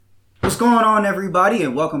What's going on, everybody,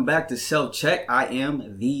 and welcome back to Self Check. I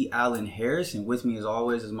am the Alan Harris, and with me, as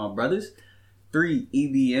always, is my brothers,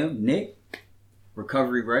 3EBM Nick,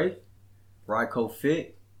 Recovery Ray, Ryco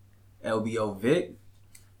Fit, LBO Vic,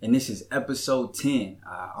 and this is episode 10.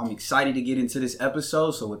 I'm excited to get into this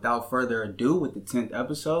episode, so without further ado, with the 10th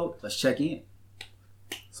episode, let's check in.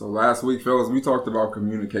 So last week, fellas, we talked about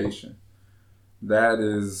communication.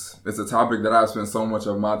 It's a topic that I've spent so much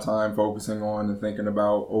of my time focusing on and thinking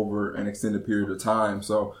about over an extended period of time.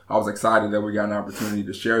 So I was excited that we got an opportunity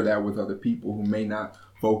to share that with other people who may not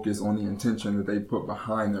focus on the intention that they put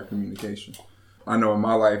behind their communication. I know in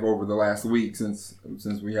my life over the last week, since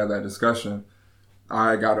we had that discussion,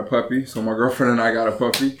 I got a puppy. So my girlfriend and I got a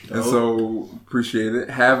puppy. And so appreciate it.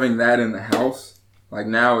 Having that in the house, like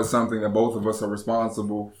now is something that both of us are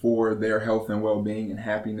responsible for their health and well-being and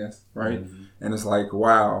happiness, right? Mm-hmm. And it's like,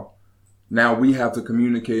 wow, now we have to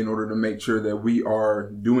communicate in order to make sure that we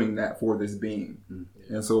are doing that for this being.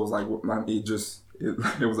 Mm-hmm. And so it was like,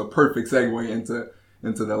 it was a perfect segue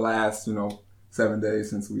into the last, 7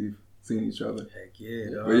 days since we've seen each other. Heck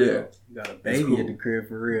yeah, dog. But yeah. You got a baby at the crib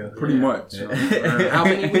for real. Pretty much. How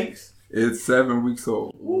many weeks? It's 7 weeks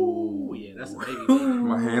old. Ooh, yeah, that's a baby.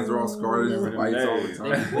 My hands are all scarred. It just bites all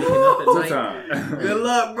the time. Good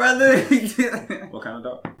luck, brother. What kind of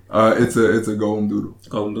dog? It's a golden doodle.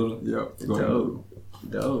 Golden doodle? Yep. Golden doodle.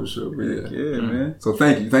 Dope. For sure. But Yeah, man. So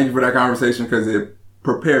thank you for that conversation because it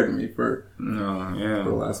prepared me for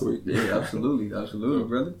the last week. Yeah, absolutely,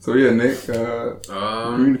 brother. So yeah, Nick,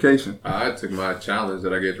 communication. I took my challenge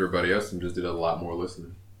that I gave to everybody else and just did a lot more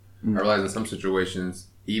listening. Mm-hmm. I realized in some situations,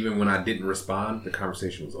 even when I didn't respond, the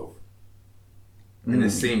conversation was over. And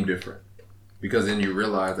it seemed different. Because then you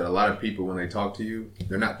realize that a lot of people, when they talk to you,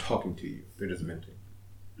 they're not talking to you. They're just venting.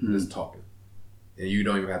 They're just talking. And you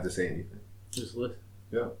don't even have to say anything. Just listen.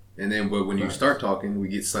 Yeah. And then but when you start talking, we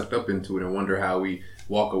get sucked up into it and wonder how we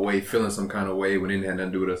walk away feeling some kind of way when it had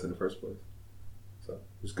nothing to do with us in the first place. So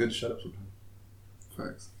it's good to shut up sometimes.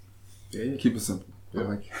 Facts. Yeah. Keep it simple. Yeah. I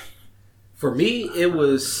like it. For me, it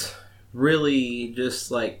was really just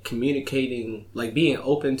like communicating, like being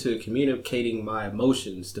open to communicating my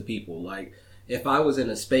emotions to people. Like if I was in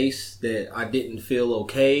a space that I didn't feel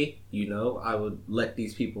okay, I would let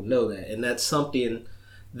these people know that. And that's something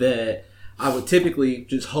that I would typically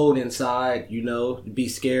just hold inside, be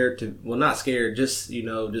scared to, well, not scared, just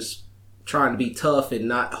trying to be tough and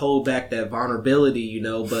not hold back that vulnerability,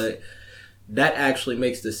 but that actually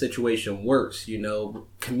makes the situation worse,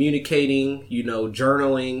 communicating,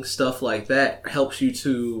 journaling, stuff like that helps you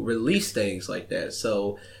to release things like that.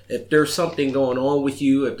 So if there's something going on with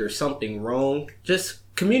you, if there's something wrong, just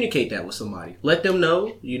communicate that with somebody. Let them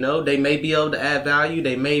know, they may be able to add value.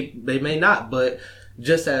 They may not, but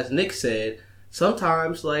just as Nick said,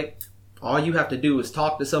 sometimes like all you have to do is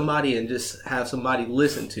talk to somebody and just have somebody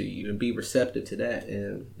listen to you and be receptive to that.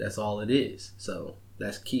 And that's all it is. So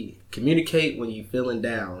that's key. Communicate when you're feeling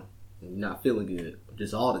down and you're not feeling good.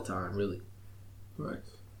 Just all the time, really. Right.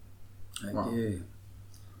 Wow. Yeah.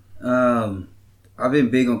 I've been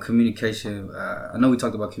big on communication. I know we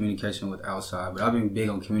talked about communication with outside, but I've been big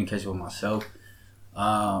on communication with myself.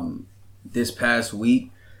 This past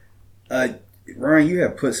week, Ryan, you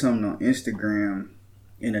had put something on Instagram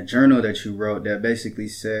in a journal that you wrote that basically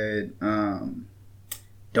said,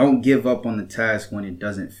 don't give up on the task when it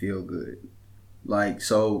doesn't feel good. Like,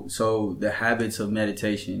 so the habits of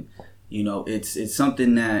meditation, it's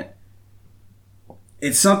something that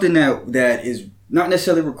is not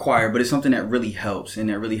necessarily required, but it's something that really helps, and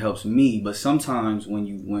that really helps me. But sometimes when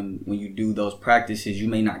you do those practices, you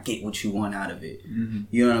may not get what you want out of it. Mm-hmm.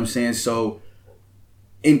 You know what I'm saying? So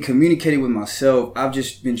in communicating with myself, I've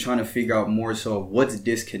just been trying to figure out more so what's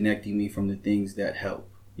disconnecting me from the things that help.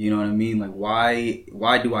 You know what I mean? Like, why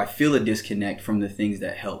do I feel a disconnect from the things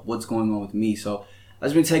that help? What's going on with me? So I've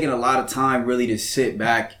just been taking a lot of time really to sit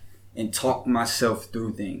back and talk myself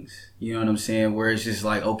through things. You know what I'm saying? Where it's just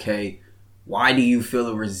like, okay, why do you feel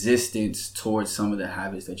a resistance towards some of the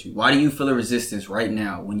habits why do you feel a resistance right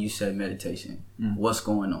now when you said meditation? What's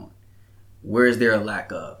going on? Where is there a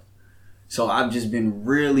lack of? So I've just been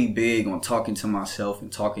really big on talking to myself and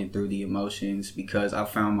talking through the emotions because I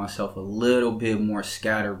found myself a little bit more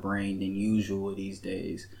scatterbrained than usual these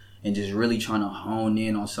days, and just really trying to hone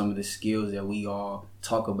in on some of the skills that we all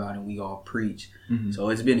talk about and we all preach. Mm-hmm. So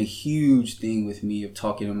it's been a huge thing with me of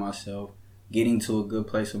talking to myself, getting to a good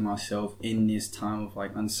place with myself in this time of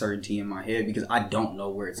like uncertainty in my head because I don't know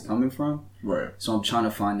where it's coming from. Right. So I'm trying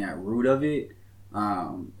to find that root of it.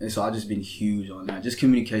 And so I've just been huge on that. Just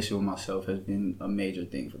communication with myself has been a major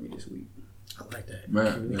thing for me this week. I like that.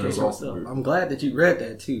 Man, Communication with self. I'm glad that you read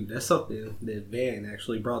that too. That's something that Van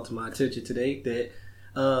actually brought to my attention today, that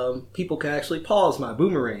people can actually pause my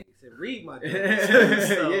boomerangs and read my notes.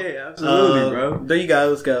 So, yeah, absolutely, bro. There you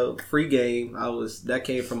guys go. Free game. That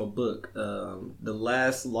came from a book, the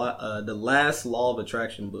last law of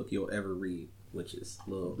attraction book you'll ever read, which is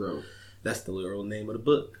Dope. That's the literal name of the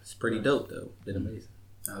book. It's pretty dope though. Been amazing.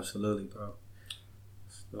 Absolutely, bro.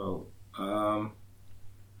 So, I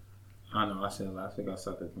don't know. I said last week I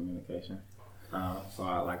suck at communication. So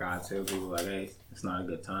I tell people like, hey, it's not a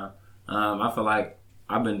good time. I feel like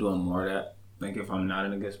I've been doing more of that. Like if I'm not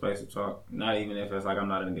in a good space to talk, not even if it's like I'm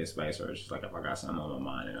not in a good space, or it's just like if I got something on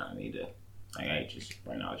my mind and I need to, like, hey, just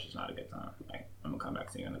right now it's just not a good time. Like I'm gonna come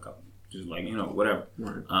back to you in a couple, just like whatever.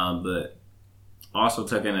 Right. But also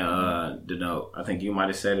taking the note. I think you might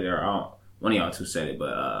have said it, or one of y'all two said it,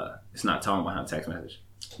 but it's not tone behind text message.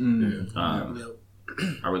 Mm.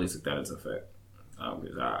 I really took that as effect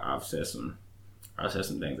because I've said some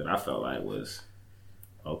things that I felt like was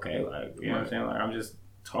okay, like you know what I'm saying, like I'm just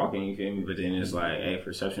talking, you feel me? But then it's like, hey,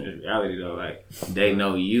 perception is reality though. Like they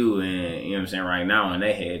know you, and you know what I'm saying. Right now in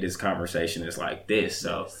their head, this conversation is like this.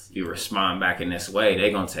 So if you respond back in this way,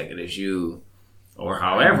 they gonna take it as you, or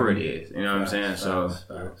however it is. You know what I'm saying? So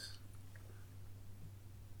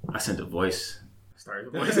I sent a voice.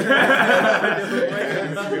 Started the voice. That's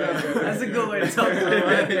a good way to talk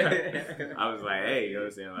about it. I was like, hey, you know what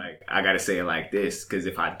I'm saying? Like, I gotta say it like this, because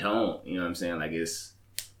if I don't, you know what I'm saying? Like, it's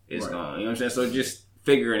right. gone. You know what I'm saying? So just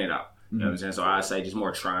figuring it out. You know what I'm saying? So I say just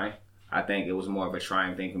more trying. I think it was more of a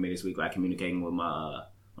trying thing for me this week, like communicating with my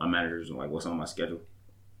managers and like what's on my schedule.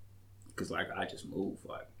 Because like I just move,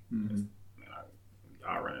 like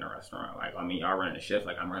y'all running a restaurant. Like I mean, y'all running a shift.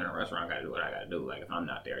 Like I'm running a restaurant. I gotta do what I gotta do. Like if I'm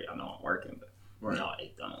not there, y'all know I'm working. But right. no,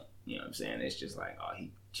 they don't. You know what I'm saying? It's just like, oh,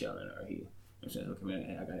 he chilling, or he. You know what I'm saying, okay, man,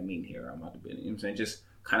 hey, I got a meeting here. I'm about to be. You know what I'm saying? Just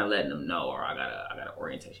kind of letting them know, or I got an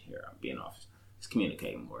orientation here. I'm being off. Just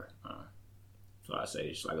communicating more. So I say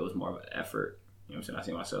it's like it was more of an effort. You know what I'm saying? I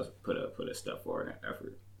see myself put a step forward in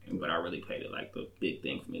effort. But I really paid it. Like the big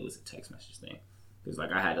thing for me was the text message thing. Because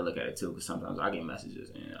like I had to look at it too. Because sometimes I get messages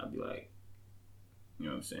and I'll be like, you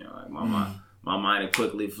know what I'm saying? Like my mind would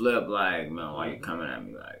quickly flip. Like, man, why you coming at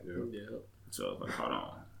me? Like, Yeah. So like, hold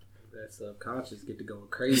on. That subconscious get to going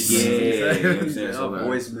crazy. Yeah, you know what I'm saying? So like,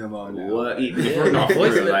 Voice memo now. what?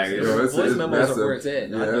 Voice memos are where it's at.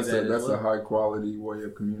 Yeah, that's a high quality way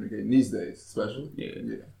of communicating these days, especially.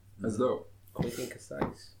 Yeah. That's dope. Quick and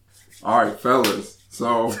concise. All right, fellas.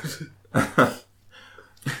 So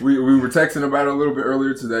we were texting about it a little bit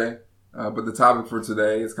earlier today, but the topic for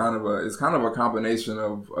today is kind of a combination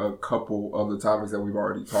of a couple of the topics that we've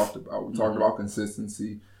already talked about. We talked about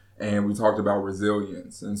consistency, and we talked about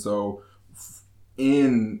resilience. And so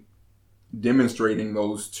in demonstrating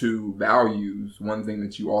those two values, one thing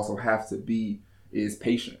that you also have to be is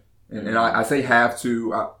patient. And I say have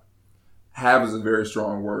to. Have is a very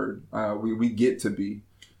strong word. We get to be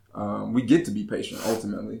patient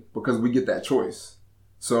ultimately because we get that choice.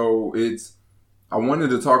 So I wanted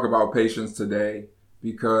to talk about patience today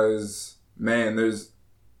because, man,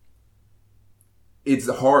 it's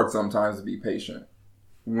hard sometimes to be patient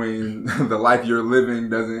when the life you're living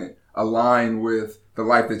doesn't align with the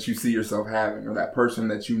life that you see yourself having or that person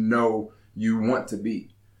that you know you want to be.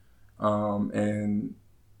 And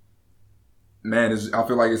man, I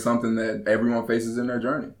feel like it's something that everyone faces in their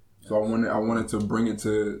journey. So I wanted to bring it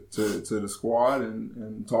to the squad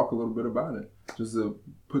and talk a little bit about it, just to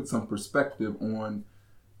put some perspective on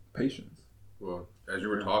patience. Well, as you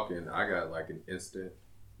were talking, I got like an instant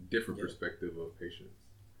different perspective of patience.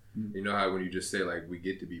 Mm-hmm. You know how when you just say like we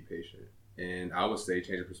get to be patient, and I would say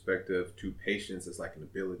change the perspective to patience as like an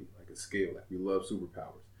ability, like a skill. Like we love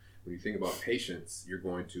superpowers. When you think about patience, you're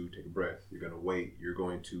going to take a breath. You're going to wait. You're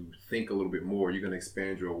going to think a little bit more. You're going to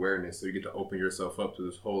expand your awareness. So you get to open yourself up to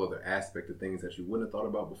this whole other aspect of things that you wouldn't have thought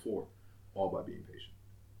about before, all by being patient.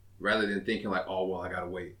 Rather than thinking like, oh, well, I got to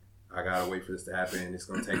wait. I got to wait for this to happen. It's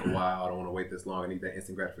going to take a while. I don't want to wait this long. I need that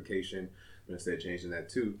instant gratification. But instead of changing that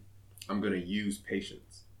too, I'm going to use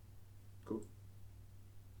patience. Cool.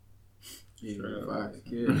 Yeah, I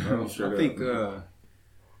think...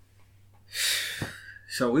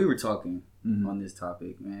 So we were talking on this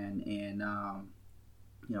topic, man, and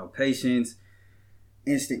patience,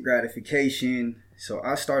 instant gratification. So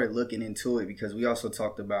I started looking into it because we also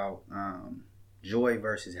talked about joy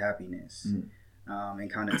versus happiness,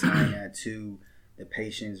 and kind of tying that to the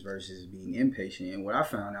patience versus being impatient. And what I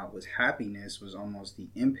found out was happiness was almost the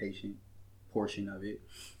impatient portion of it,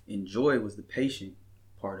 and joy was the patient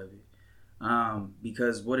part of it.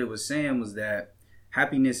 Because what it was saying was that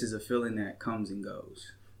happiness is a feeling that comes and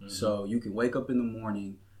goes. So you can wake up in the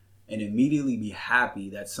morning and immediately be happy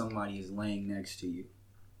that somebody is laying next to you.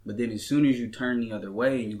 But then as soon as you turn the other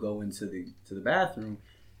way and you go into the bathroom,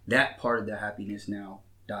 that part of the happiness now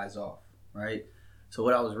dies off, right? So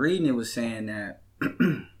what I was reading, it was saying that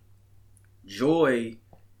joy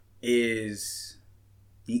is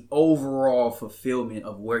the overall fulfillment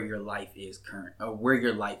of where your life is current, or where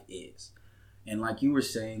your life is. And like you were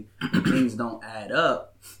saying, if things don't add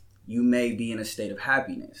up, you may be in a state of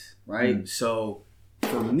happiness, right? So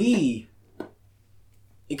for me,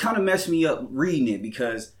 it kind of messed me up reading it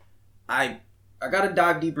because I got to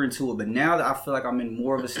dive deeper into it. But now that I feel like I'm in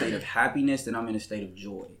more of a state of happiness than I'm in a state of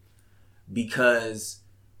joy, because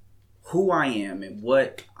who I am and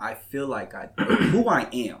what I feel like who I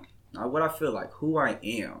am, not what I feel like, who I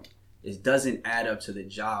am, doesn't add up to the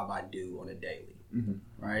job I do on a daily,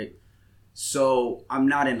 right? So I'm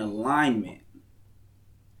not in alignment.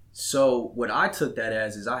 So what I took that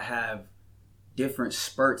as is I have different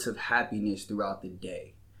spurts of happiness throughout the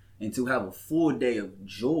day. And to have a full day of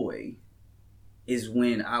joy is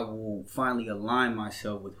when I will finally align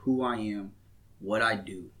myself with who I am, what I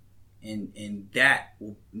do. And that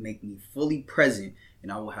will make me fully present,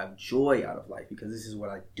 and I will have joy out of life because this is what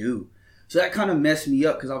I do. So that kind of messed me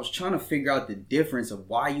up because I was trying to figure out the difference of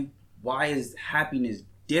why is happiness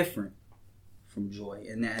different from joy.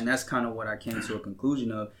 And that's kind of what I came to a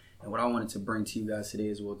conclusion of, and what I wanted to bring to you guys today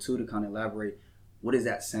as well too, to kind of elaborate, what does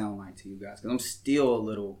that sound like to you guys? Because I'm still a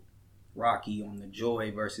little rocky on the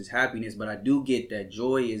joy versus happiness, but I do get that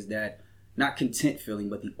joy is that not content feeling,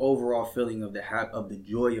 but the overall feeling of the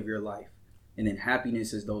joy of your life. And then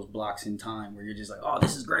happiness is those blocks in time where you're just like, oh,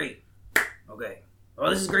 this is great. Okay. Oh,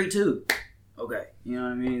 this is great too. Okay. You know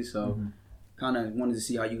what I mean? So kind of wanted to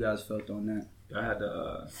see how you guys felt on that. I had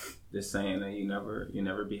this saying that you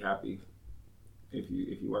never be happy if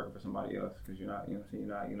you working for somebody else, because you're not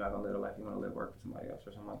gonna live a life you want to live work for somebody else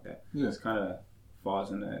or something like that. Yeah. It's kind of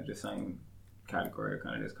falls in the same category of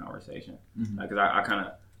kind of this conversation. Because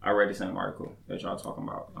I read the same article that y'all talking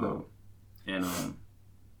about, and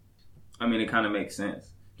I mean it kind of makes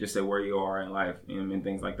sense. Just say where you are in life and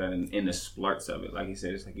things like that, and in the splurts of it. Like he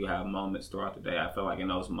said, it's like you have moments throughout the day. I feel like in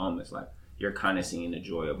those moments, like you're kind of seeing the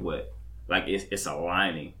joy of what, like it's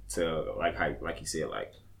aligning to like how, like he said,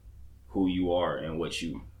 like who you are and what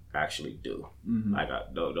you actually do. Like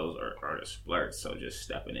those are the splurts. So just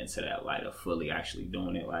stepping into that light of fully actually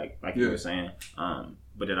doing it, like you were saying.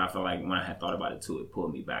 But then I feel like when I had thought about it too, it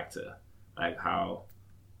pulled me back to like how,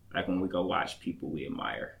 like when we go watch people we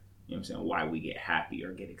admire. You know what I'm saying? Why we get happy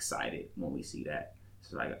or get excited when we see that.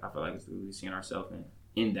 So like I feel like it's really seeing ourselves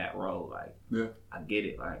in that role. Like I get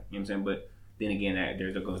it. Like, you know what I'm saying? But then again,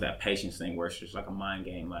 there goes that patience thing where it's just like a mind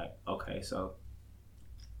game. Like, okay, so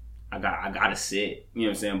I gotta sit. You know what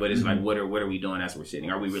I'm saying? But it's like, what are we doing as we're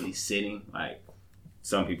sitting? Are we really sitting? Like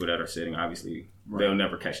some people that are sitting, obviously, they'll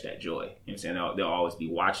never catch that joy. You know what I'm saying? They'll always be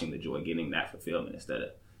watching the joy, getting that fulfillment instead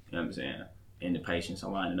of, you know what I'm saying? And the patience,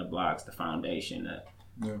 aligning the blocks, the foundation.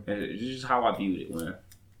 It's just how I viewed it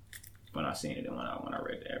when I seen it and when I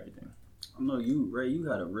read everything. I know you, Ray, you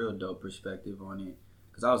got a real dope perspective on it.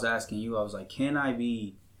 Because I was asking you, I was like, can I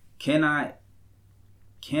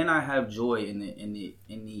have joy in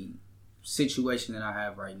the situation that I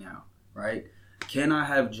have right now, right? Can I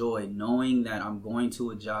have joy knowing that I'm going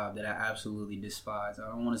to a job that I absolutely despise? I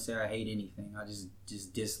don't want to say I hate anything. I just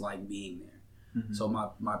dislike being there. So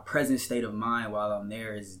my present state of mind while I'm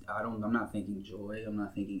there is I'm not thinking joy. I'm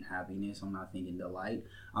not thinking happiness. I'm not thinking delight.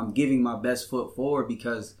 I'm giving my best foot forward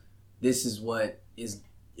because this is what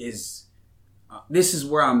this is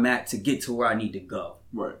where I'm at to get to where I need to go.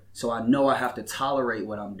 Right. So I know I have to tolerate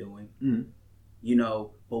what I'm doing. You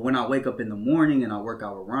know, but when I wake up in the morning and I work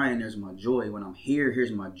out with Ryan, there's my joy. When I'm here,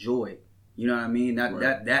 here's my joy. You know what I mean?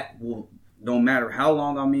 That will, no matter how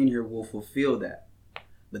long I'm in here, will fulfill that.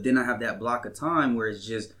 But then I have that block of time where it's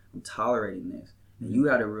just, I'm tolerating this. And you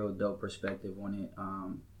had a real dope perspective on it,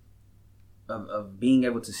 of being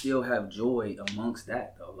able to still have joy amongst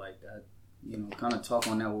that, though. Like that, you know, kind of talk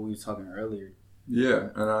on that what we were talking earlier. Yeah,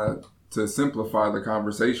 and to simplify the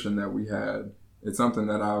conversation that we had, it's something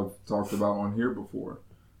that I've talked about on here before.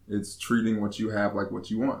 It's treating what you have like what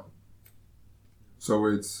you want. So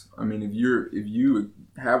it's, I mean, if you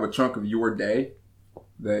have a chunk of your day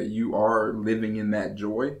that you are living in that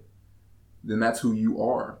joy, then that's who you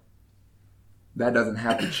are. That doesn't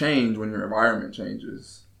have to change when your environment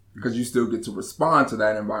changes, because you still get to respond to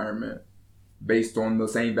that environment based on the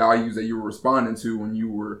same values that you were responding to when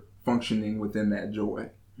you were functioning within that joy.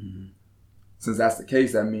 since that's the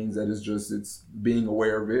case, that means that it's being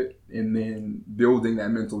aware of it and then building that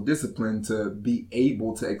mental discipline to be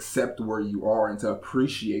able to accept where you are and to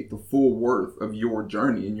appreciate the full worth of your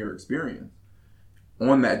journey and your experience.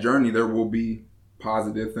 On that journey, there will be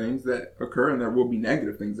positive things that occur and there will be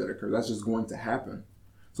negative things that occur. That's just going to happen.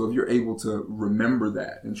 So if you're able to remember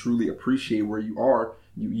that and truly appreciate where you are,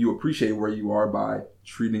 you appreciate where you are by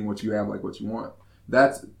treating what you have like what you want.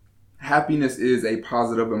 Happiness is a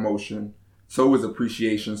positive emotion. So is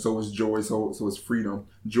appreciation. So is joy. So is freedom.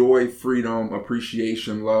 Joy, freedom,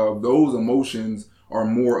 appreciation, love. Those emotions are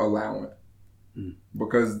more allowant.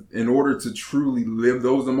 Because in order to truly live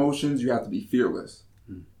those emotions, you have to be fearless.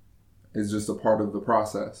 It's just a part of the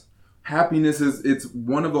process. Happiness it's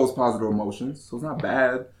one of those positive emotions. So it's not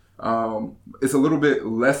bad. It's a little bit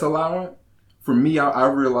less allowant. For me, I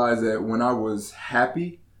realized that when I was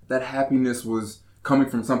happy, that happiness was coming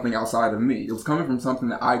from something outside of me. It was coming from something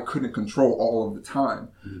that I couldn't control all of the time.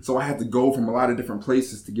 So I had to go from a lot of different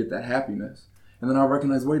places to get that happiness. And then I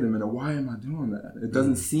recognized, wait a minute, why am I doing that? It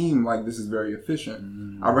doesn't seem like this is very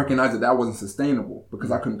efficient. I recognized that wasn't sustainable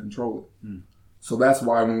because I couldn't control it. So that's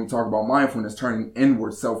why when we talk about mindfulness, turning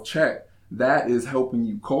inward, self-check, that is helping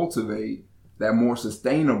you cultivate that more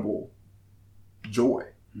sustainable joy.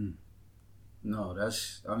 No,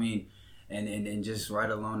 and just right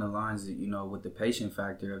along the lines that, with the patient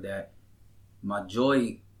factor of that, my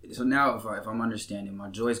joy. So now if I'm understanding, my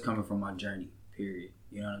joy is coming from my journey, period.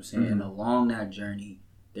 You know what I'm saying? And along that journey,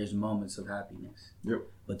 there's moments of happiness. Yep.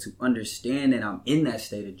 But to understand that I'm in that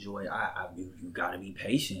state of joy, you got to be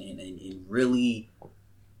patient and really,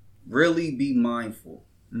 really be mindful.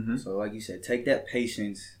 So like you said, take that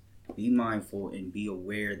patience, be mindful, and be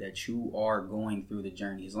aware that you are going through the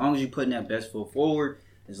journey. As long as you're putting that best foot forward,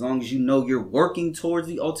 as long as you know you're working towards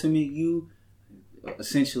the ultimate you,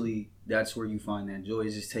 essentially that's where you find that joy,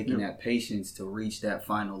 is just taking that patience to reach that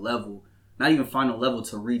final level. Not even final level,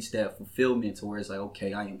 to reach that fulfillment to where it's like,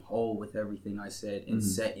 okay, I am whole with everything I said and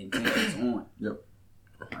set intentions on. Yep.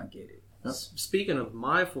 I get it. Yep. Speaking of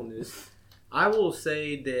mindfulness, I will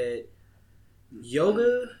say that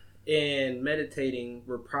yoga and meditating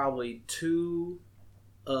were probably two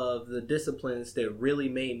of the disciplines that really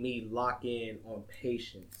made me lock in on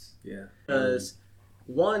patience. Yeah. Because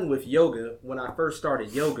one, with yoga, when I first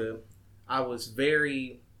started yoga, I was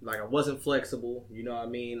very... I wasn't flexible, you know what I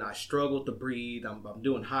mean? I struggled to breathe. I'm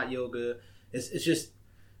doing hot yoga.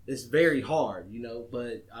 It's very hard,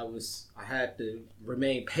 but I had to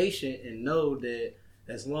remain patient and know that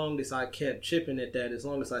as long as I kept chipping at that, as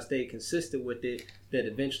long as I stayed consistent with it, that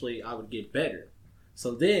eventually I would get better.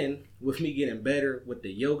 So then, with me getting better with the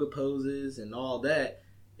yoga poses and all that,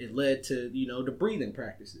 it led to, the breathing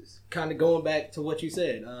practices. Kind of going back to what you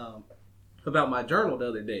said about my journal the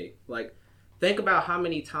other day. Think about how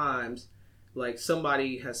many times,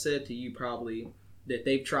 somebody has said to you probably that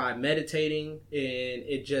they've tried meditating and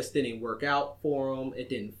it just didn't work out for them. It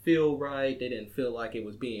didn't feel right. They didn't feel like it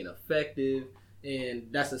was being effective. And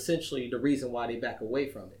that's essentially the reason why they back away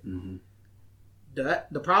from it.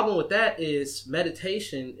 The problem with that is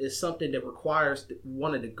meditation is something that requires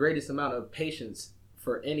one of the greatest amount of patience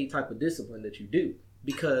for any type of discipline that you do,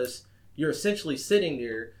 because you're essentially sitting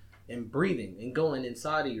there and breathing and going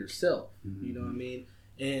inside of yourself. You know what I mean?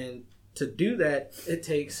 And to do that, it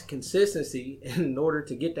takes consistency. And in order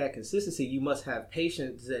to get that consistency, you must have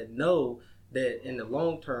patience that know that in the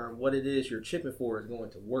long term, what it is you're chipping for is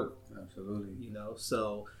going to work. Absolutely.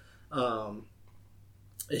 So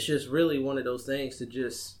it's just really one of those things to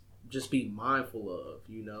just be mindful of.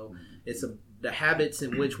 It's the habits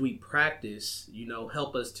in which we practice,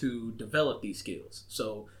 help us to develop these skills.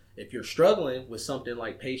 So if you're struggling with something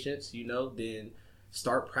like patience, then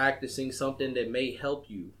start practicing something that may help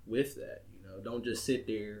you with that. Don't just sit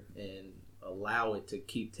there and allow it to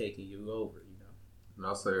keep taking you over. And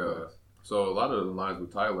I'll say, so a lot of the lines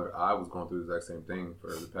with Tyler, I was going through the exact same thing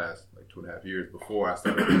for the past 2.5 years before I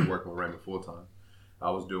started working with Raymond full time. I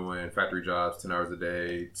was doing factory jobs, 10 hours a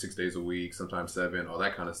day, 6 days a week, sometimes 7, all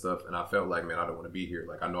that kind of stuff. And I felt like, man, I don't want to be here.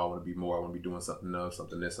 I know I want to be more. I want to be doing something else,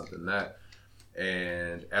 something this, something that.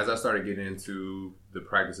 And as I started getting into the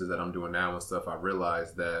practices that I'm doing now and stuff, I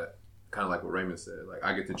realized that, kind of like what Raymond said,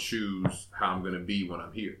 I get to choose how I'm going to be when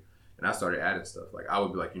I'm here. And I started adding stuff. I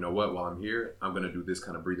would be like, you know what, while I'm here, I'm going to do this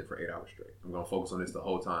kind of breathing for 8 hours straight. I'm going to focus on this the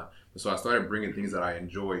whole time. And so I started bringing things that I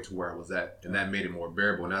enjoy to where I was at. And that made it more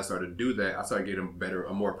bearable. And I started to do that. I started getting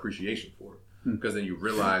a more appreciation for it. Because then you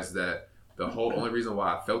realize that the only reason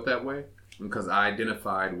why I felt that way, because I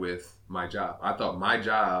identified with my job. I thought my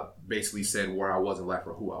job basically said where I was in life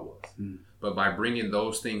or who I was. But by bringing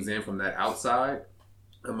those things in from that outside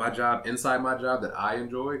of my job, inside my job that I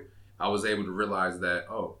enjoyed, I was able to realize that,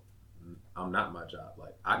 oh, I'm not my job.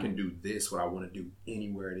 Like, I can do this, what I want to do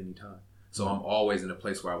anywhere at any time. So I'm always in a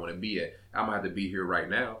place where I want to be at. I'm going to have to be here right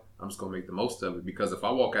now. I'm just going to make the most of it, because if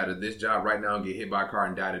I walk out of this job right now and get hit by a car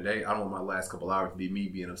and die today, I don't want my last couple hours to be me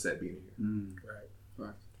being upset being here.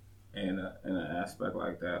 Right. And in an aspect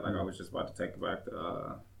like that, like I was just about to take it back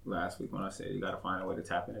to last week when I said you got to find a way to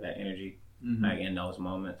tap into that energy, like in those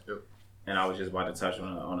moments. Yep. And I was just about to touch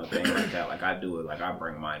on a thing like that. Like I do it, like I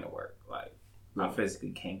bring mine to work. Like I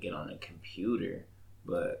physically can't get on a computer,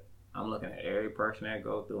 but I'm looking at every person that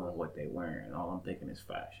go through and what they wearing. All I'm thinking is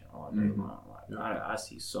fashion all day long. Like I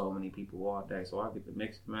see so many people all day, so I get the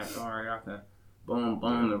mix and match. All right, I can boom,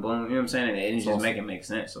 boom, and boom. You know what I'm saying? And it's just make it make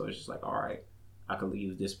sense. So it's just like, all right, I could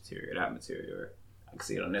use this material, that material, or I can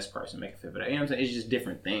see it on this person, make it fit for that. You know what I'm saying? It's just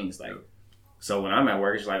different things. Like, so when I'm at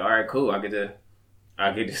work, it's like, all right, cool. I get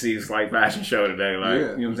to see this like fashion show today.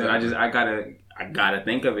 Like, you know what I'm saying? I gotta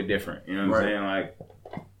think of it different. You know what I'm saying? Like,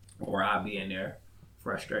 or I'll be in there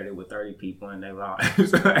frustrated with 30 people in their lives.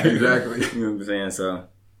 Exactly. You know what I'm saying? So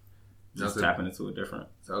just tapping into it different.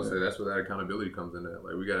 So I would say that's where that accountability comes in at.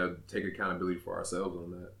 Like, we gotta take accountability for ourselves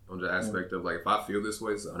on that. On the aspect of like, if I feel this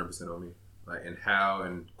way, it's 100% on me. Like,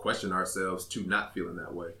 and question ourselves to not feeling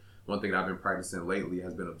that way. One thing that I've been practicing lately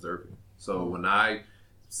has been observing. So when I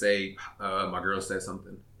say my girl said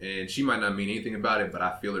something and she might not mean anything about it, but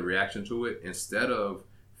I feel a reaction to it, instead of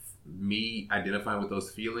me identifying with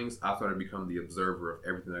those feelings, I started to become the observer of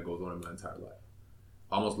everything that goes on in my entire life.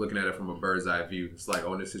 Almost looking at it from a bird's eye view. It's like,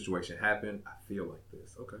 oh, this situation happened, I feel like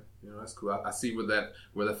this. Okay, that's cool. I see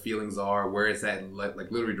where the feelings are, where it's at,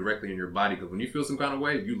 like literally directly in your body. Because when you feel some kind of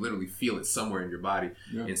way, you literally feel it somewhere in your body,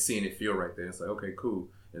 and seeing it feel right there. It's like, okay, cool.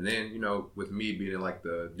 And then, with me being in like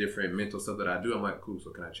the different mental stuff that I do, I'm like, cool,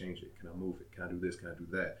 so can I change it? Can I move it? Can I do this? Can I do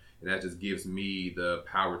that? And that just gives me the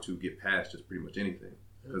power to get past just pretty much anything.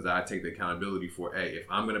 Because I take the accountability for, hey, if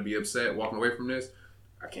I'm going to be upset walking away from this,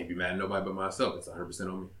 I can't be mad at nobody but myself. It's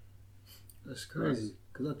 100% on me. That's crazy.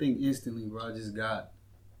 Because I think instantly, bro, I just got,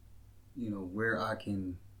 where I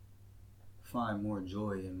can find more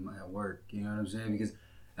joy in my work. You know what I'm saying? Because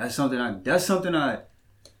that's something I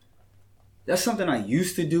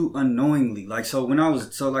used to do unknowingly. Like, so when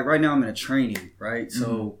like right now I'm in a training, right? Mm-hmm.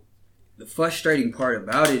 So the frustrating part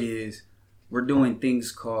about it is we're doing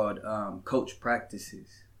things called coach practices,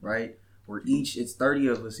 right? Where it's 30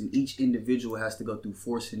 of us and each individual has to go through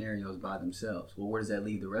 4 scenarios by themselves. Well, where does that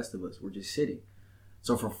leave the rest of us? We're just sitting.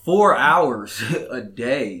 So for 4 hours a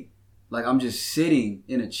day, like I'm just sitting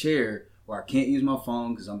in a chair where I can't use my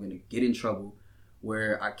phone because I'm going to get in trouble,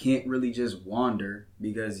 where I can't really just wander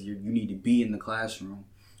because you need to be in the classroom.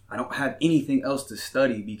 I don't have anything else to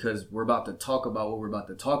study because we're about to talk about what we're about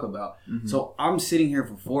to talk about. Mm-hmm. So I'm sitting here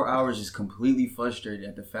for 4 hours just completely frustrated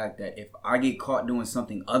at the fact that if I get caught doing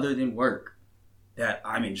something other than work, that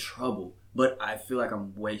I'm in trouble. But I feel like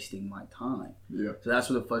I'm wasting my time. Yeah. So that's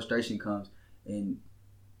where the frustration comes. And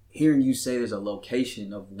hearing you say there's a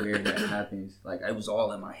location of where that happens, like it was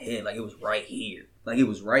all in my head. Like it was right here. Like it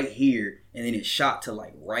was right here, and then it shot to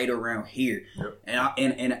like right around here. Yep.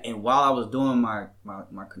 And while I was doing my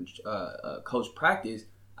coach practice,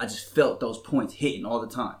 I just felt those points hitting all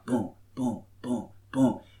the time. Boom, boom, boom,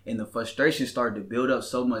 boom. And the frustration started to build up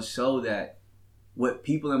so much so that what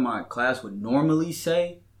people in my class would normally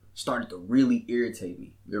say started to really irritate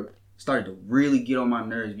me. Yep. Started to really get on my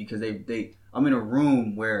nerves because I'm in a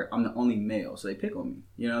room where I'm the only male, so they pick on me.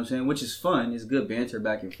 You know what I'm saying? Which is fun. It's good banter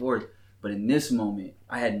back and forth. But in this moment,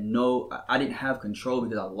 I didn't have control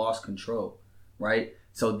because I lost control, right?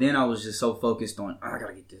 So then I was just so focused on, I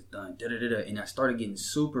gotta get this done, and I started getting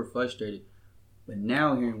super frustrated. But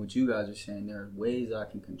now hearing what you guys are saying, there are ways I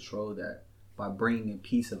can control that by bringing a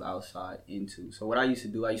piece of outside into. So what I used to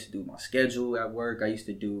do my schedule at work. I used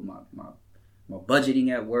to do my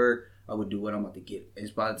budgeting at work. I would do what I'm about to get.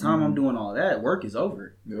 It's by the time I'm doing all that, work is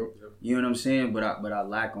over. Yep. You know what I'm saying? But I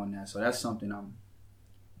lack on that. So that's something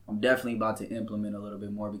I'm definitely about to implement a little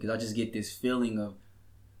bit more because I just get this feeling of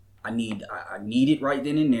I need it right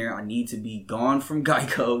then and there. I need to be gone from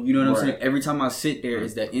Geico. You know what I'm saying? Every time I sit there,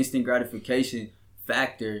 it's that instant gratification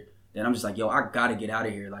factor that I'm just like, yo, I gotta get out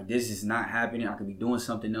of here. Like this is not happening. I could be doing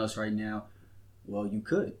something else right now. Well, you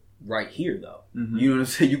could right here though. Mm-hmm. You know what I'm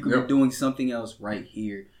saying? You could be doing something else right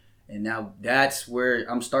here. And now that's where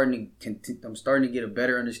I'm starting to get a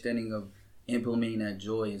better understanding of implementing that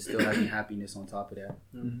joy and still having happiness on top of that.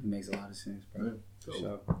 It makes a lot of sense, bro. For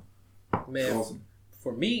sure. Man, awesome.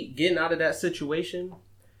 For me, getting out of that situation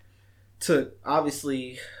took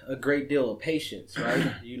obviously a great deal of patience,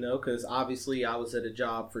 right? Because obviously I was at a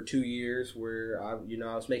job for 2 years where I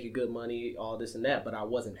was making good money, all this and that, but I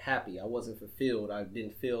wasn't happy. I wasn't fulfilled. I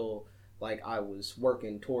didn't feel like I was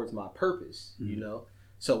working towards my purpose, you know?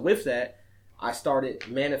 So with that, I started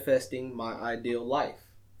manifesting my ideal life.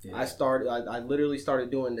 Yeah. I literally started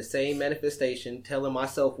doing the same manifestation, telling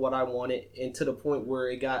myself what I wanted, and to the point where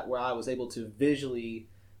it got where I was able to visually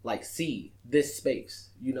like see this space,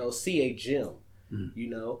 you know, see a gym, you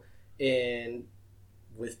know, and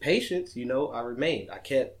with patience, you know, I remained. I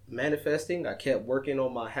kept manifesting. I kept working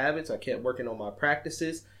on my habits. I kept working on my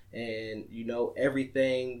practices, and, you know,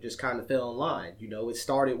 everything just kind of fell in line. You know, it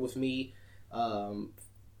started with me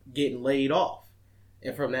getting laid off.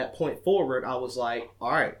 And from that point forward, I was like,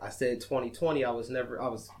 all right, I said 2020, I was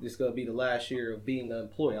just going to be the last year of being an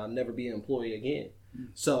employee. I'll never be an employee again.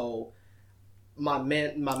 So my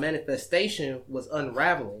manifestation was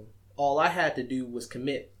unraveling. All I had to do was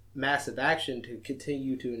commit massive action to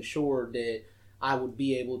continue to ensure that I would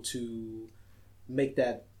be able to make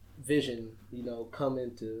that vision, you know, come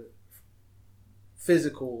into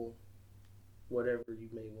physical, whatever you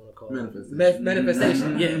may want to call it.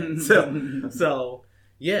 Manifestation. Yeah. So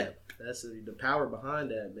yeah, that's the power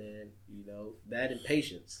behind that, man. You know, that and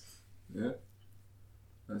patience. Yeah.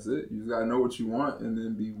 That's it. You just gotta know what you want and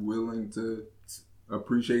then be willing to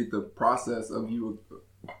appreciate the process of you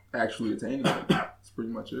actually attaining it. That's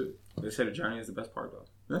pretty much it. They say the journey is the best part, though.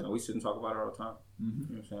 Yeah. We shouldn't talk about it all the time. Mm-hmm. You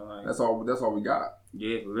know what I'm saying? Like, that's all we got.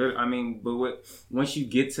 Yeah, I mean, but once you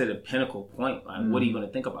get to the pinnacle point, like, what are you going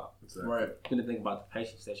to think about? Exactly. Right. You're going to think about the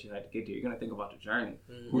patience that you had to get there. You're going to think about the journey.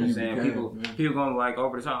 Mm-hmm. You know what I'm saying? People going like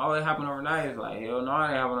over the time, oh, it happened overnight. It's like, hell no, it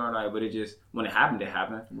didn't happen overnight. But it just, when it happened, it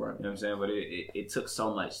happened. Right. You know what I'm saying? But it took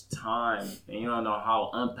so much time. And you don't know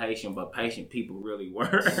how impatient but patient people really were.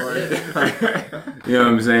 Right. You know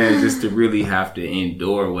what I'm saying? Just to really have to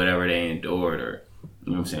endure whatever they endured, or,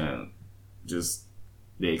 you know what I'm saying? Just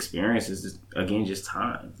the experience is just, again, just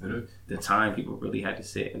time. The time people really had to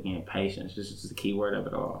sit. Again, patience. This is the key word of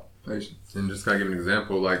it all. Patience. And just kind of give an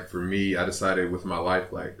example, like for me, I decided with my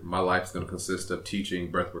life, like my life's going to consist of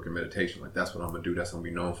teaching breathwork and meditation. Like that's what I'm going to do. That's going to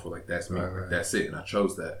be known for. Like that's me. Right. Like, that's it. And I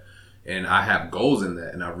chose that. And I have goals in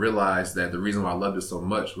that. And I realized that the reason why I loved it so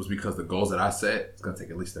much was because the goals that I set, it's going to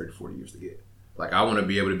take at least 30, 40 years to get. Like I want to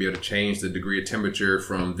be able to change the degree of temperature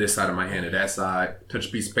from this side of my hand to that side, touch a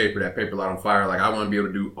piece of paper, that paper light on fire. Like I want to be able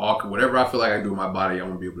to do whatever I feel like I can do with my body, I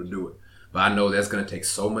want to be able to do it. But I know that's going to take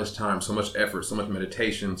so much time, so much effort, so much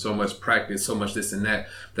meditation, so much practice, so much this and that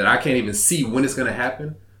I can't even see when it's going to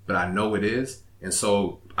happen, but I know it is. And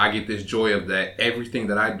so I get this joy of that everything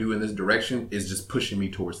that I do in this direction is just pushing me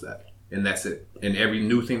towards that. And that's it. And every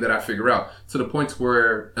new thing that I figure out, to the point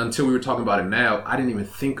where until we were talking about it now, I didn't even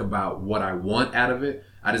think about what I want out of it.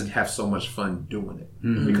 I just have so much fun doing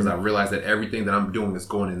it because I realize that everything that I'm doing is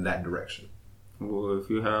going in that direction. Well, if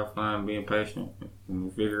you have fun being patient and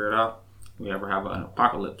you figure it out, we ever have an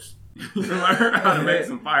apocalypse, you learn how to make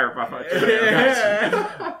some fire pop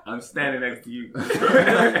out. I'm standing next to you.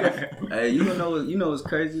 Hey, you know what's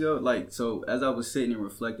crazy though? Like, so as I was sitting and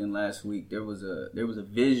reflecting last week, there was a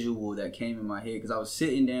visual that came in my head because I was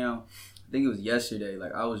sitting down. I think it was yesterday.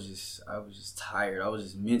 Like I was just tired. I was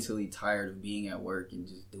just mentally tired of being at work and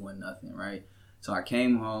just doing nothing. Right. So I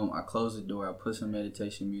came home. I closed the door. I put some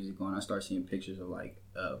meditation music on. I started seeing pictures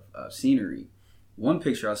of scenery. One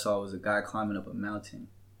picture I saw was a guy climbing up a mountain.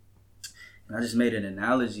 And I just made an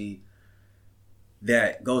analogy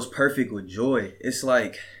that goes perfect with joy. It's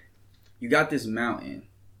like you got this mountain,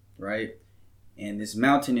 right? And this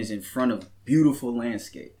mountain is in front of beautiful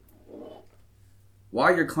landscape.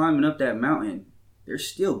 While you're climbing up that mountain, there's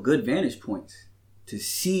still good vantage points to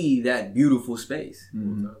see that beautiful space.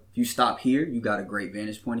 Mm-hmm. If you stop here, you got a great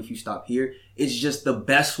vantage point. If you stop here, it's just the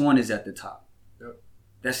best one is at the top. Yep.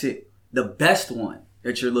 That's it. The best one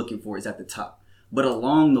that you're looking for is at the top. But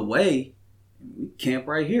along the way, we camp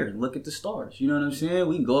right here and look at the stars. You know what I'm saying?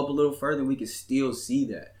 We can go up a little further and we can still see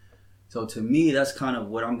that. So to me, that's kind of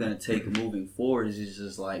what I'm going to take moving forward is it's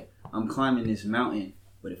just like I'm climbing this mountain.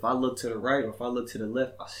 But if I look to the right or if I look to the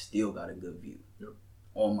left, I still got a good view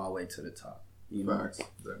on my way to the top. You know? Facts.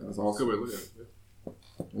 That's awesome. Good way to look at it.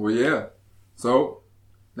 Yeah. Well, yeah. So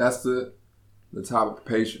that's the topic of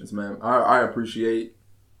patience, man. I appreciate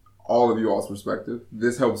all of you all's perspective.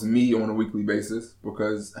 This helps me on a weekly basis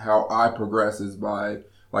because how I progress is by,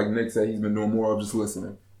 like Nick said, he's been doing more of just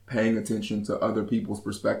listening, paying attention to other people's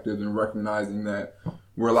perspectives and recognizing that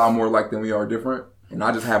we're a lot more alike than we are different. And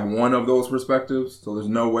I just have one of those perspectives, so there's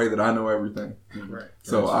no way that I know everything. Right.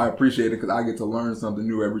 So I appreciate it because I get to learn something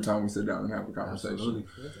new every time we sit down and have a conversation.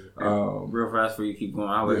 Real fast before you keep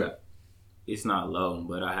going, it's not low,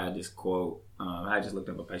 but I had this quote. I had just looked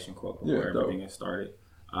up a patient quote before everything had started.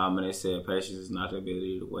 And it said, patience is not the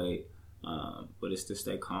ability to wait, but it's to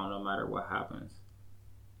stay calm no matter what happens.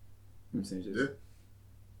 I'm saying just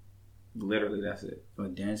literally that's it.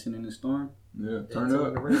 But dancing in the storm. Yeah, turn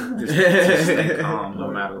up. Just stay calm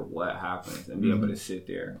no matter what happens and be able to sit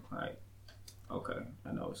there like, okay,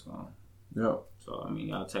 I know it's gone. Yeah. So I mean,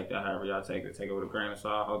 y'all take that however y'all take it. Take it with a grain of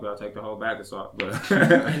salt. I hope y'all take the whole bag of salt. But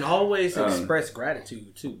And always express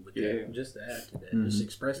gratitude too. With that. Just to add to that, just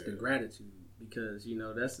express the gratitude, because you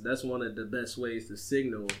know that's one of the best ways to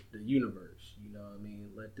signal the universe. You know what I mean?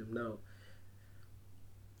 Let them know.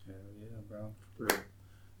 Hell yeah, bro.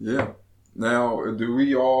 Yeah. Now, do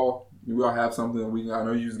we all have something? I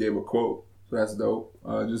know you just gave a quote, so that's dope.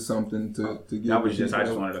 Just something to give. that was just I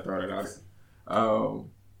just wanted to throw that out.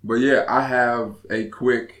 But yeah, I have a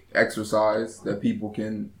quick exercise that people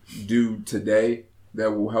can do today that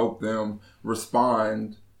will help them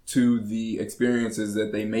respond to the experiences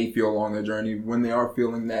that they may feel along their journey when they are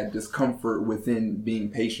feeling that discomfort within being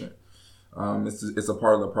patient. It's a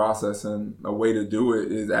part of the process, and a way to do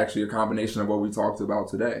it is actually a combination of what we talked about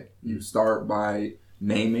today. You start by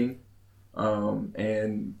naming,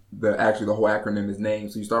 and the whole acronym is name.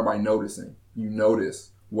 So you start by noticing. You notice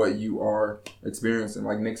what you are experiencing,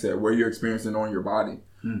 like Nick said, where you're experiencing on your body.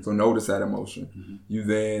 So notice that emotion. You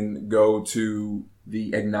then go to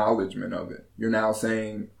the acknowledgement of it. You're now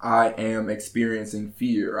saying, I am experiencing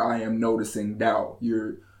fear. I am noticing doubt.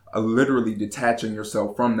 You're literally detaching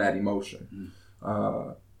yourself from that emotion.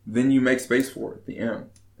 Then you make space for it, the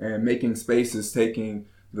M. And making space is taking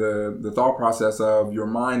the thought process of your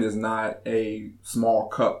mind is not a small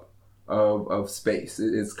cup of space.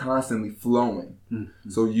 It's constantly flowing.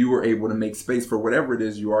 So you are able to make space for whatever it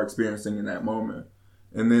is you are experiencing in that moment.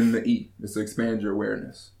 And then the E is to expand your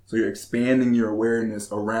awareness. So you're expanding your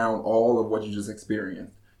awareness around all of what you just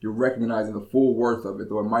experienced. You're recognizing the full worth of it.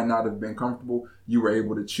 Though it might not have been comfortable, you were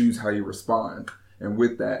able to choose how you respond. And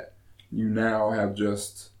with that, you now have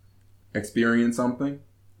just experienced something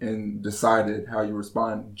and decided how you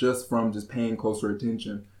respond just from just paying closer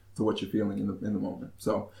attention to what you're feeling in the moment.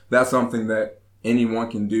 So that's something that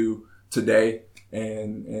anyone can do today,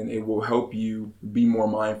 and it will help you be more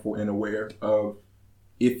mindful and aware of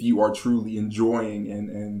if you are truly enjoying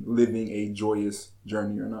and living a joyous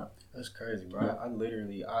journey or not. That's crazy, bro.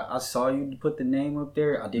 Yeah. I saw you put the name up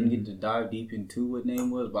there. I didn't get to dive deep into what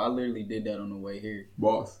name was, but I literally did that on the way here.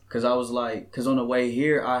 Boss. Because I was like, on the way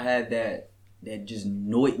here, I had that just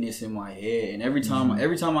noidness in my head. And every time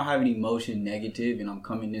I have an emotion negative and I'm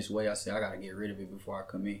coming this way, I say, I got to get rid of it before I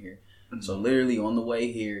come in here. So literally on the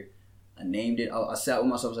way here, I named it. I sat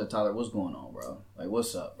with myself and said, Tyler, what's going on, bro? Like,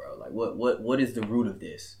 what's up, bro? Like, what is the root of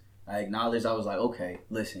this? I acknowledged. I was like, okay,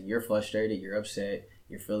 listen, you're frustrated. You're upset.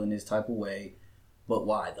 You're feeling this type of way. But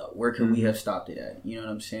why, though? Where could we have stopped it at? You know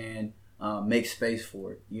what I'm saying? Make space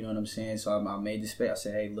for it. You know what I'm saying? So I made the space. I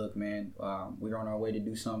said, hey, look, man, we're on our way to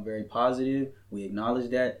do something very positive. We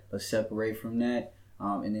acknowledge that. Let's separate from that.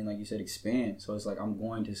 And then, like you said, expand. So it's like, I'm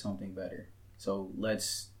going to something better. So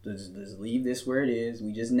let's leave this where it is.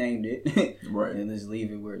 We just named it. Right. And let's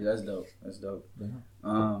leave it where it is. That's dope.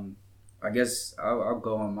 Yeah. I guess I'll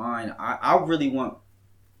go on mine. I really want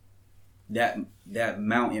that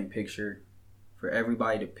mountain picture for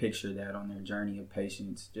everybody to picture that on their journey of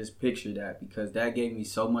patience. Just picture that, because that gave me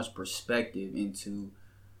so much perspective into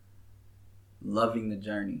loving the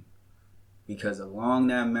journey. Because along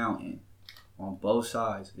that mountain, on both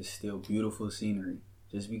sides, is still beautiful scenery.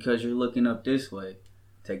 Just because you're looking up this way,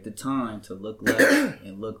 take the time to look left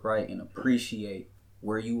and look right and appreciate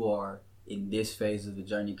where you are in this phase of the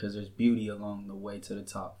journey, because there's beauty along the way to the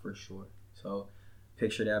top for sure. So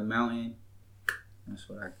picture that mountain. That's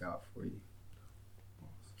what I got for you.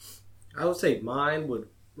 I would say mine would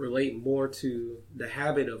relate more to the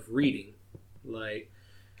habit of reading, like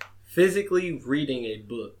physically reading a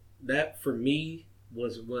book. That for me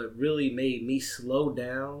was what really made me slow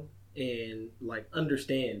down and like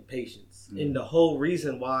understand patience. And the whole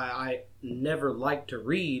reason why I never liked to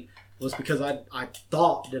read was because I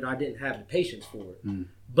thought that I didn't have the patience for it.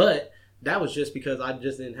 But that was just because I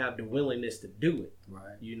just didn't have the willingness to do it.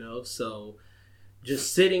 Right. You know, so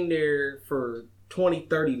just sitting there for 20,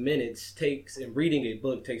 30 minutes and reading a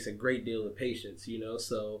book takes a great deal of patience, you know,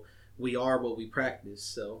 so we are what we practice.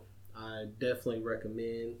 So I definitely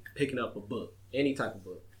recommend picking up a book, any type of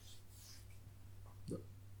book.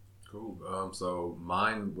 Cool. So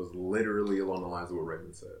mine was literally along the lines of what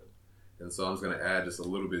Raymond said. And so I'm just going to add just a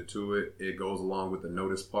little bit to it. It goes along with the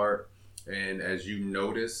notice part. And as you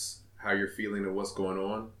notice how you're feeling and what's going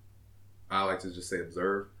on, I like to just say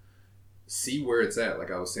observe. See where it's at. Like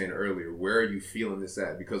I was saying earlier, where are you feeling this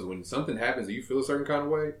at? Because when something happens and you feel a certain kind of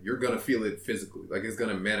way, you're going to feel it physically. Like it's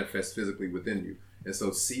going to manifest physically within you. And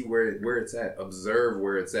so see where it's at. Observe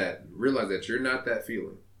where it's at. Realize that you're not that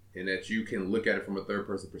feeling. and that you can look at it from a third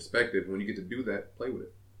person perspective. When you get to do that, play with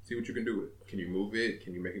it. See what you can do with it. Can you move it?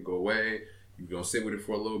 Can you make it go away? You're going to sit with it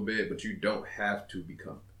for a little bit, but you don't have to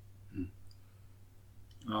become it.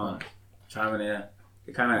 Chiming in,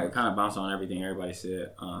 it kind of bounced on everything everybody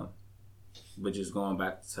said, but just going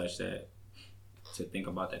back to touch that, to think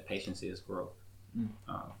about that patience is growth,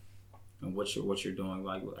 and what you're doing,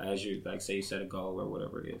 like as you like say you set a goal or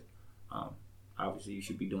whatever it is, obviously you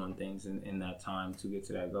should be doing things in that time to get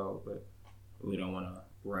to that goal, but we don't want to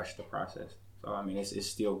rush the process. So I mean it's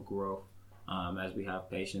still growth as we have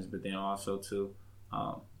patience, but then also to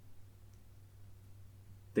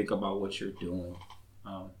think about what you're doing.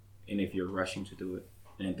 And if you're rushing to do it,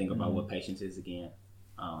 then think about what patience is again.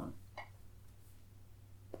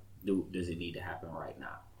 Does it need to happen right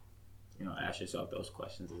now? You know, ask yourself those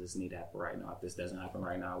questions. Does this need to happen right now? If this doesn't happen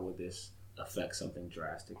right now, will this affect something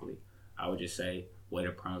drastically? I would just say weigh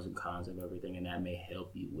the pros and cons of everything, and that may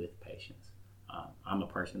help you with patience. I'm a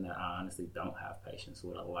person that I honestly don't have patience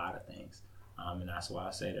with a lot of things. And that's why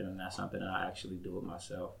I say that, and that's something that I actually do it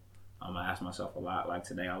myself. I ask myself a lot. Like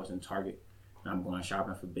today I was in Target, and I'm going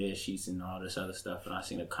shopping for bed sheets and all this other stuff, and I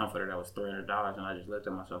seen a comforter that was $300, and I just looked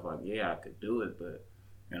at myself like, yeah, I could do it, but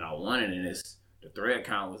and I wanted it. The thread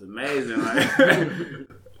count was amazing, like,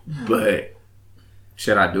 but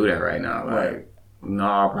should I do that right now? Like, no,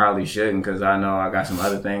 I probably shouldn't, because I know I got some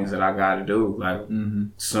other things that I got to do, like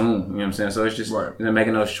soon. You know what I'm saying? So it's just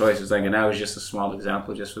making those choices. Like, and that was just a small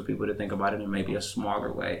example, just for people to think about it in maybe a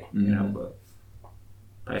smaller way, you know. But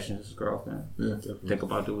patience is growth, man. Yeah, think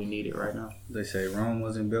about, do we need it right now? They say Rome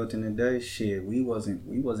wasn't built in a day. Shit, we wasn't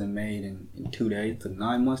made in 2 days. It took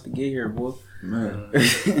 9 months to get here, boy. Man.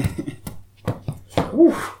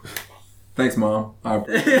 Thanks, Mom.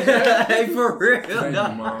 Hey, for real. Thank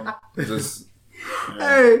you, Mom. Just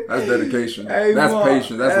that's dedication. Hey, that's Mom,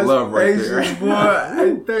 patience. That's love right there. Boy.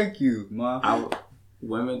 Hey, thank you, Mom. Do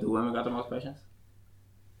women got the most patience?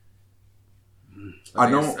 I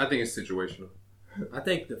think it's situational. I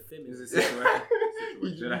think the feminine situation.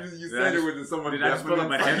 You said it with so much. Did I just pull up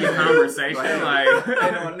a heavy conversation?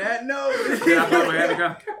 And on that note, did I pull up a heavy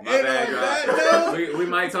conversation? My bad, y'all. We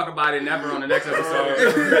might talk about it never on the next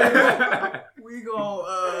episode. We gon'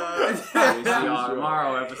 we see y'all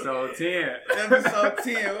tomorrow, episode 10. Episode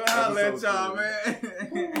 10. We'll holler at y'all, man.